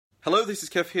Hello, this is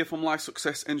Kev here from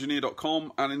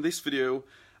LifeSuccessEngineer.com, and in this video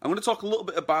I'm going to talk a little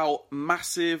bit about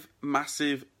massive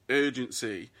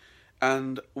urgency.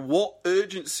 And what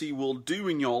urgency will do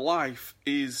in your life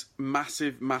is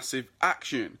massive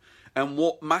action. And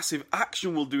what massive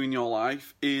action will do in your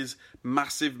life is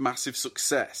massive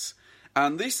success.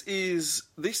 And this is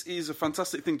a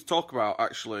fantastic thing to talk about,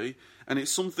 actually, and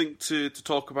it's something to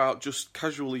talk about just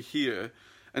casually here.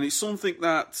 And it's something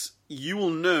that you will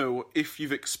know if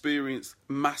you've experienced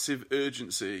massive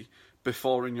urgency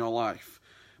before in your life.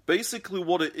 Basically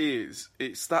what it is,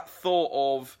 it's that thought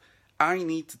of, I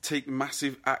need to take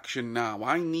massive action now.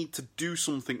 I need to do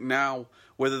something now,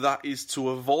 whether that is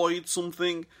to avoid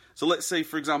something. So let's say,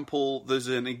 for example, there's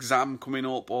an exam coming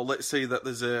up, or let's say that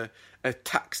there's a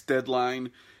tax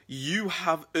deadline. You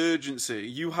have urgency.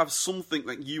 You have something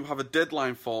that you have a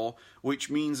deadline for, which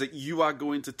means that you are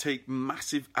going to take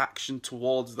massive action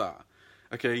towards that.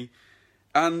 Okay?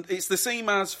 And it's the same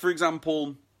as, for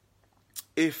example,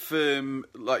 if,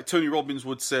 like Tony Robbins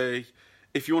would say,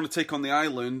 if you want to take on the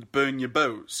island, burn your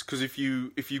boats. Because if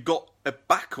you've got a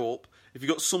backup, if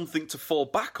you've got something to fall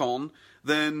back on,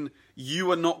 then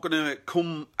you are not going to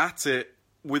come at it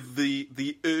with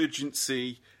the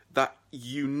urgency that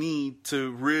you need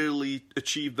to really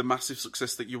achieve the massive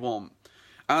success that you want.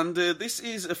 And this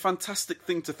is a fantastic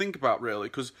thing to think about, really,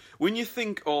 because when you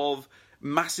think of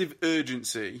massive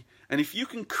urgency, and if you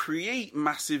can create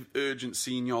massive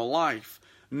urgency in your life,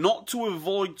 not to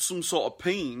avoid some sort of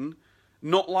pain,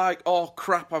 not like, oh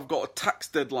crap, I've got a tax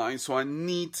deadline, so I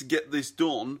need to get this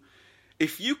done.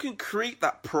 If you can create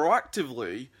that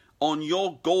proactively on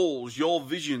your goals, your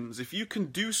visions, if you can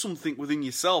do something within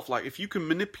yourself, like if you can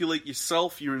manipulate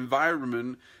yourself, your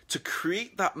environment, to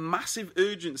create that massive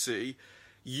urgency,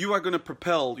 you are going to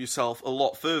propel yourself a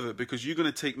lot further because you're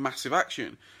going to take massive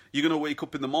action. You're going to wake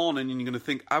up in the morning and you're going to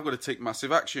think, I've got to take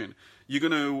massive action. You're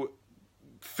going to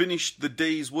finish the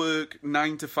day's work,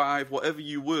 9 to 5, whatever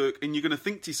you work, and you're going to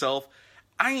think to yourself,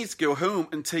 I need to go home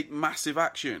and take massive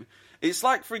action. It's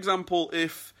like, for example,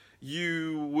 if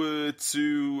you were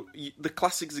to, the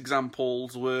classic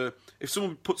examples were, if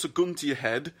someone puts a gun to your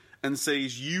head and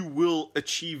says, you will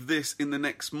achieve this in the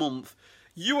next month,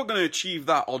 you are going to achieve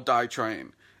that or die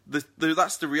trying.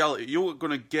 That's the reality. You're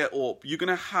going to get up. You're going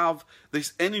to have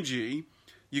this energy.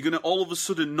 You're going to all of a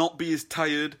sudden not be as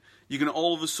tired. You're going to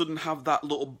all of a sudden have that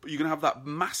you're going to have that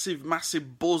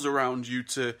massive buzz around you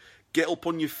to get up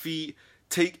on your feet,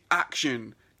 take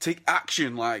action. Take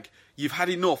action, like, you've had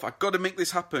enough, I've got to make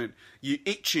this happen. You're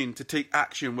itching to take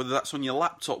action, whether that's on your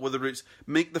laptop, whether it's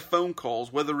make the phone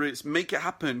calls, whether it's make it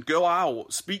happen, go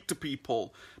out, speak to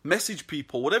people, message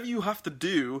people, whatever you have to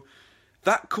do,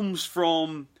 that comes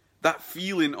from that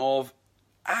feeling of,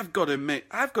 I've got to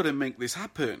make this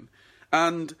happen.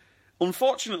 And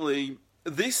unfortunately,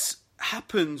 this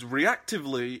happens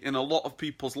reactively in a lot of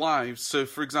people's lives. So,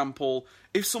 for example,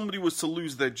 if somebody was to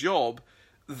lose their job,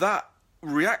 that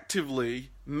reactively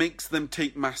makes them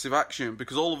take massive action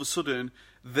because all of a sudden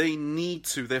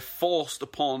they're forced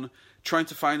upon trying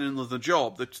to find another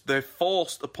job. They're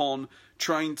forced upon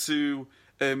trying to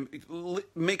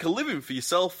make a living for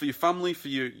yourself, for your family, for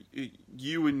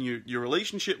you and your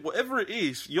relationship, whatever it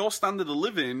is, your standard of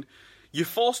living, you're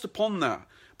forced upon that.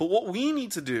 But what we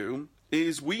need to do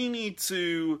is we need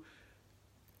to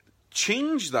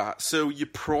change that so you're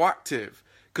proactive.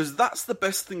 Because that's the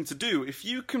best thing to do. If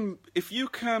you can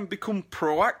become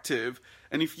proactive,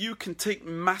 and if you can take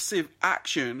massive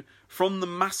action from the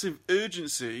massive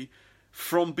urgency,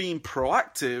 from being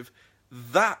proactive,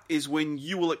 that is when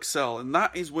you will excel, and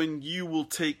that is when you will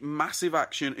take massive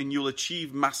action and you'll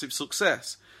achieve massive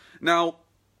success. Now,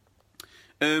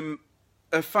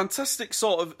 a fantastic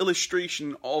sort of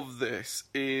illustration of this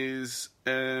is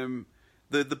the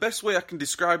best way I can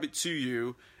describe it to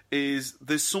you is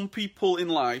there's some people in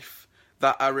life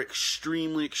that are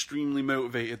extremely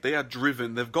motivated. They are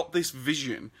driven. They've got this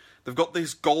vision. They've got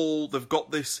this goal. They've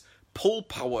got this pull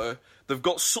power. They've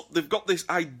got this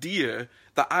idea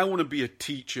that I want to be a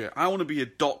teacher. I want to be a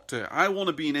doctor. I want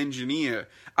to be an engineer.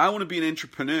 I want to be an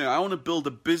entrepreneur. I want to build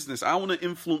a business. I want to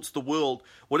influence the world.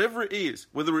 Whatever it is,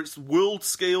 whether it's world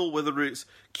scale, whether it's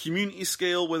community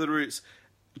scale, whether it's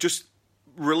just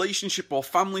relationship or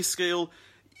family scale,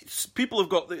 some people have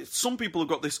got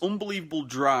this unbelievable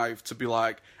drive to be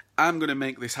like, I'm going to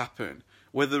make this happen.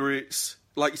 Whether it's,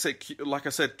 like I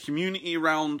said,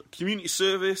 community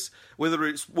service, whether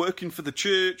it's working for the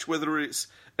church, whether it's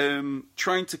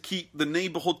trying to keep the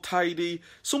neighborhood tidy.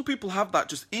 Some people have that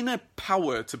just inner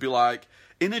power to be like,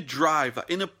 inner drive, that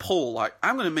inner pull, like,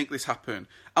 I'm going to make this happen.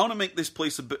 I want to make this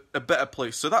place a better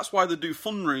place. So that's why they do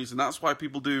fundraising. That's why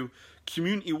people do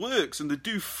community works and they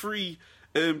do free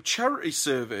charity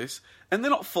service, and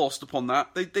they're not forced upon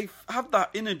that. They have that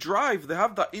inner drive, they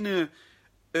have that inner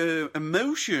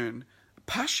emotion,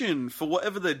 passion for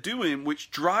whatever they're doing,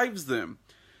 which drives them.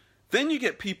 Then you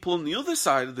get people on the other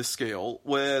side of the scale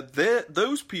where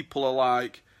those people are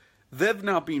like, they've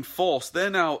now been forced, they're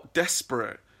now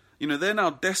desperate. They're now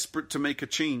desperate to make a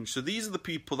change. So these are the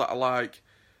people that are like,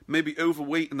 maybe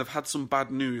overweight and they've had some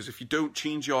bad news. If you don't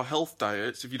change your health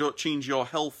diets, if you don't change your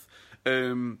health,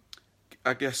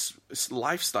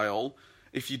 lifestyle,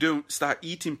 if you don't start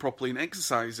eating properly and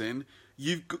exercising,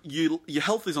 your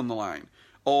health is on the line.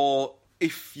 Or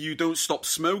if you don't stop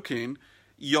smoking,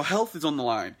 your health is on the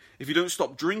line. If you don't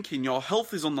stop drinking, your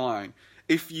health is on the line.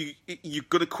 If you're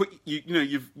gonna quit,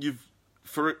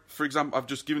 for example, I've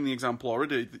just given the example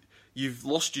already. You've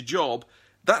lost your job.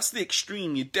 That's the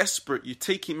extreme. You're desperate. You're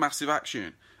taking massive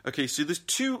action. Okay, so there's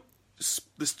two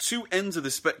ends of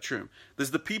the spectrum.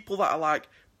 There's the people that are like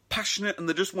passionate and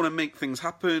they just want to make things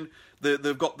happen.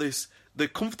 They've got this. They're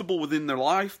comfortable within their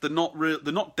life. They're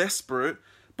not desperate,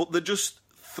 but they're just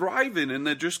thriving and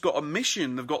they've just got a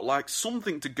mission. They've got like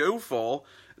something to go for.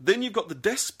 Then you've got the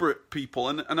desperate people,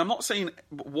 and I'm not saying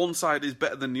one side is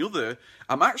better than the other.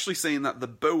 I'm actually saying that they're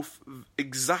both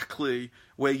exactly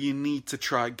where you need to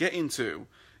try getting to.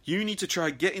 You need to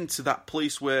try getting to that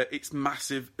place where it's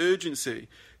massive urgency.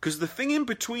 Because the thing in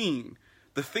between,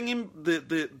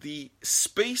 the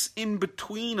space in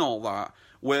between all that,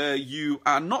 where you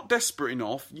are not desperate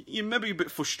enough, you may be a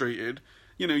bit frustrated.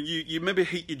 You maybe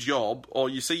hate your job, or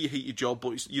you say you hate your job,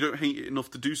 but you don't hate it enough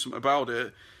to do something about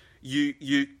it.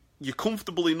 You're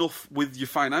comfortable enough with your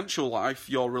financial life,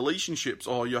 your relationships,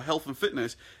 or your health and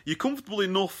fitness. You're comfortable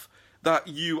enough that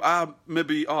you are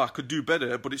maybe, I could do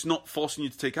better, but it's not forcing you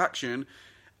to take action.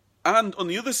 And on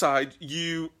the other side,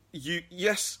 you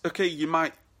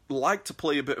might like to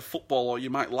play a bit of football, or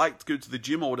you might like to go to the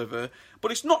gym or whatever,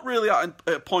 but it's not really at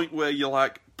a point where you're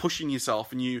like pushing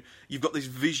yourself and you've got this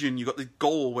vision, you've got this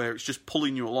goal where it's just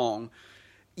pulling you along.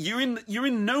 You're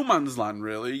in no man's land,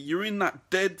 really. You're in that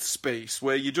dead space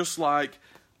where you're just like,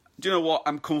 do you know what?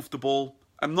 I'm comfortable.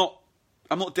 I'm not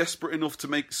desperate enough to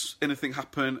make anything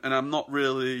happen, and I'm not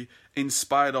really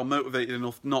inspired or motivated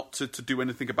enough not to do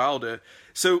anything about it.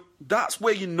 So that's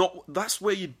where you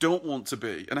don't want to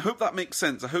be. And I hope that makes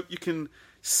sense. I hope you can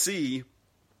see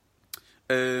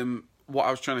what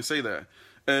I was trying to say there.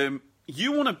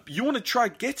 You want to try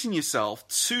getting yourself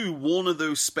to one of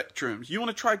those spectrums. You want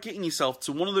to try getting yourself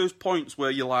to one of those points where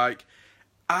you're like,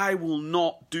 I will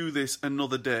not do this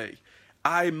another day.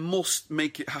 I must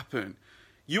make it happen.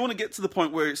 You want to get to the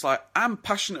point where it's like, I'm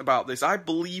passionate about this. I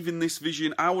believe in this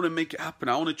vision. I want to make it happen.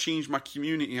 I want to change my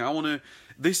community. I want to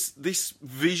this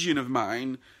vision of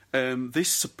mine, this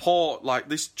support, like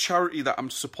this charity that I'm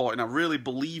supporting. I really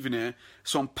believe in it,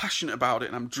 so I'm passionate about it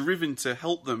and I'm driven to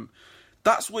help them.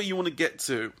 That's where you want to get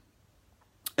to.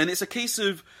 And it's a case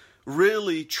of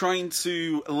really trying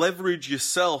to leverage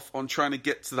yourself on trying to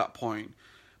get to that point.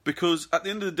 Because at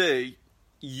the end of the day,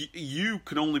 you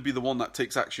can only be the one that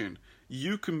takes action.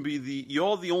 You're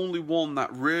the only one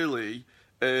that really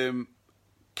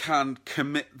can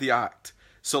commit the act.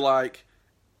 So like,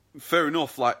 fair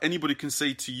enough, like anybody can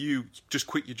say to you, just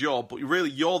quit your job, but really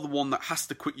you're the one that has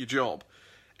to quit your job.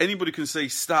 Anybody can say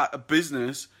start a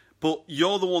business, but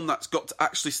you're the one that's got to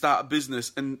actually start a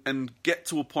business and get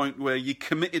to a point where you're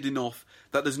committed enough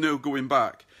that there's no going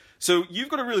back. So you've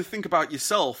got to really think about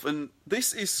yourself, and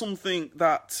this is something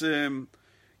that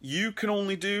you can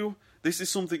only do. This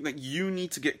is something that you need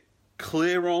to get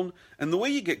clear on. And the way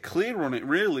you get clear on it,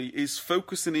 really, is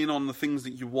focusing in on the things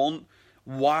that you want,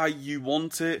 why you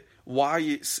want it, why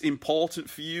it's important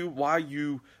for you, why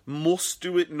you must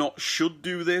do it, not should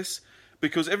do this.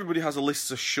 Because everybody has a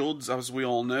list of shoulds, as we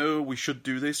all know. We should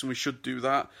do this and we should do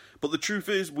that. But the truth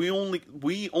is, we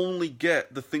only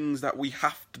get the things that we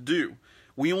have to do.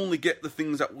 We only get the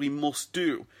things that we must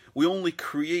do. We only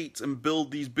create and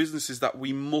build these businesses that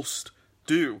we must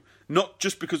do. Not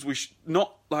just because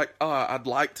not like, I'd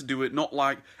like to do it, not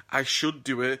like I should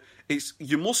do it. It's,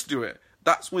 you must do it.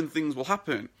 That's when things will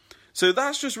happen. So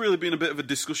that's just really been a bit of a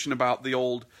discussion about the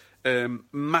old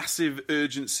massive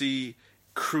urgency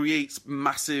creates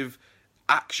massive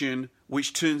action,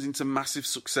 which turns into massive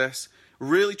success.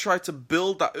 Really try to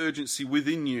build that urgency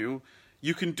within you.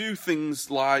 You can do things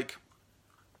like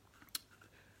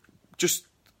just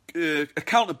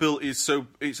accountability is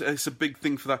it's a big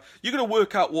thing for that. You're going to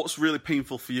work out what's really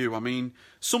painful for you. I mean,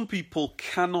 some people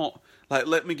cannot, like,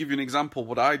 let me give you an example.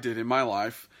 What I did in my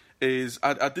life is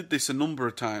I did this a number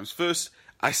of times. First,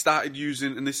 I started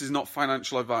using, and this is not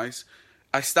financial advice,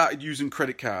 I started using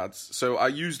credit cards. So I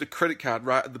used a credit card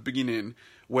right at the beginning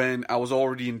when I was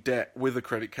already in debt with a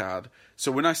credit card.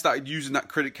 So when I started using that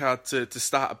credit card to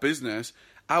start a business,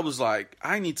 I was like,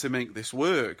 I need to make this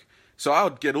work. So I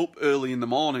would get up early in the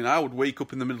morning, I would wake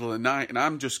up in the middle of the night, and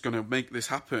I'm just going to make this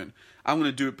happen. I'm going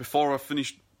to do it before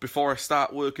I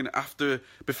start working,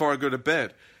 before I go to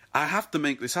bed. I have to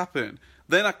make this happen.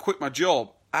 Then I quit my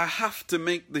job. I have to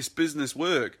make this business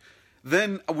work.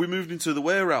 Then we moved into the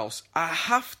warehouse. I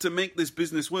have to make this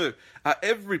business work. At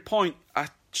every point, I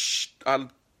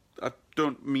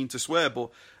don't mean to swear, but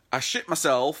I shit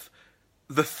myself.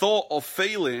 The thought of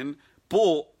failing,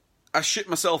 but I shit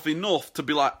myself enough to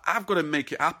be like, I've got to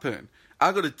make it happen.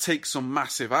 I've got to take some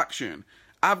massive action.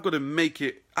 I've got to make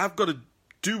it. I've got to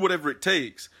do whatever it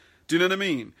takes. Do you know what I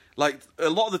mean? Like, a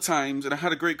lot of the times, and I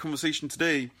had a great conversation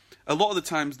today, a lot of the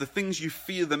times, the things you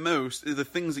fear the most are the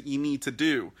things that you need to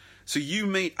do. So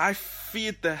I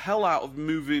feared the hell out of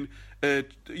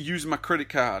using my credit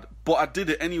card, but I did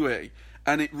it anyway,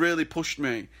 and it really pushed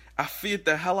me. I feared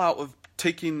the hell out of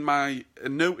taking my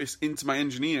notice into my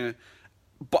engineer,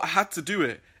 but I had to do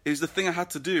it. It was the thing I had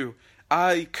to do.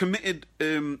 I committed.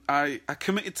 I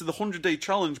committed to the 100-day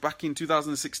challenge back in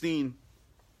 2016,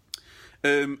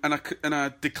 and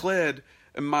I declared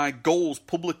my goals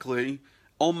publicly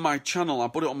on my channel. I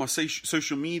put it on my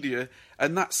social media,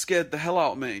 and that scared the hell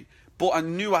out of me. But I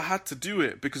knew I had to do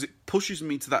it because it pushes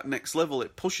me to that next level.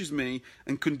 It pushes me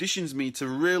and conditions me to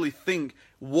really think,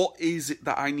 what is it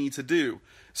that I need to do?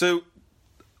 So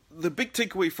the big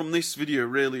takeaway from this video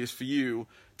really is for you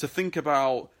to think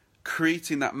about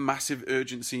creating that massive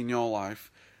urgency in your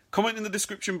life. Comment in the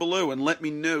description below and let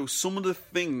me know some of the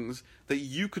things that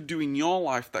you could do in your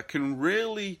life that can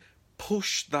really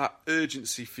push that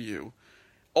urgency for you.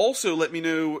 Also, let me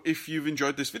know if you've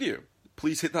enjoyed this video.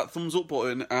 Please hit that thumbs up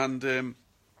button and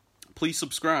please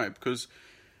subscribe, because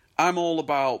I'm all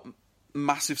about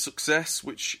massive success,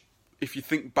 which, if you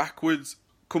think backwards,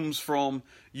 comes from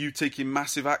you taking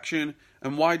massive action.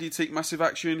 And why do you take massive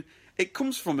action? It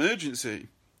comes from urgency.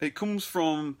 It comes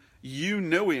from you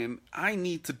knowing, I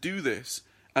need to do this,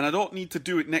 and I don't need to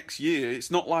do it next year.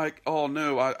 It's not like, oh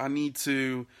no, I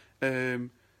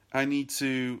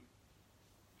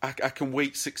can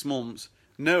wait 6 months.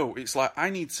 No, it's like, I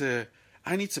need to,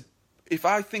 if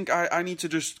I think I need to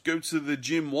just go to the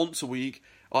gym once a week,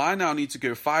 or I now need to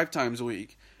go 5 times a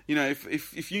week. You know,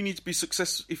 if you need to be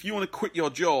successful, if you want to quit your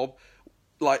job,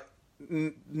 like,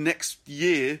 next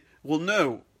year, well,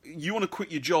 no, you want to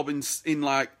quit your job in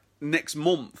like next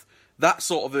month. That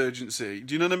sort of urgency.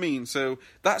 Do you know what I mean? So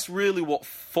that's really what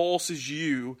forces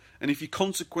you, and if your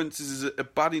consequences are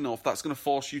bad enough, that's going to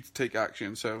force you to take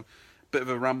action. So, bit of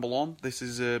a ramble on. This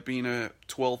has been a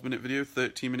 12-minute video,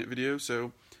 13-minute video.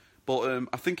 So, but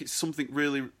I think it's something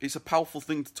really, it's a powerful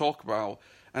thing to talk about.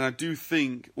 And I do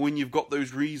think when you've got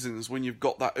those reasons, when you've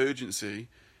got that urgency,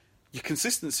 your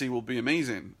consistency will be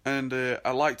amazing. And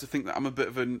I like to think that I'm a bit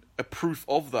of a proof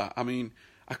of that. I mean,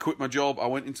 I quit my job, I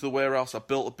went into the warehouse, I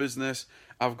built a business,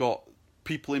 I've got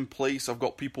people in place, I've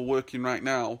got people working right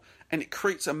now, and it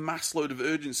creates a mass load of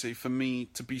urgency for me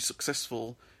to be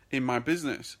successful in my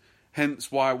business.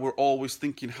 Hence why we're always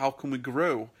thinking, how can we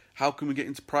grow? How can we get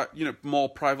into more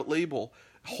private label,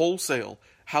 wholesale?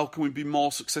 How can we be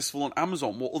more successful on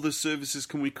Amazon? What other services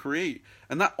can we create?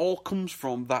 And that all comes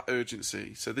from that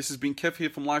urgency. So this has been Kev here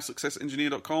from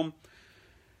LiveSuccessEngineer.com.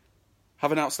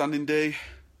 Have an outstanding day.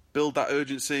 Build that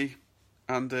urgency.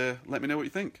 And let me know what you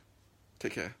think.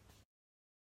 Take care.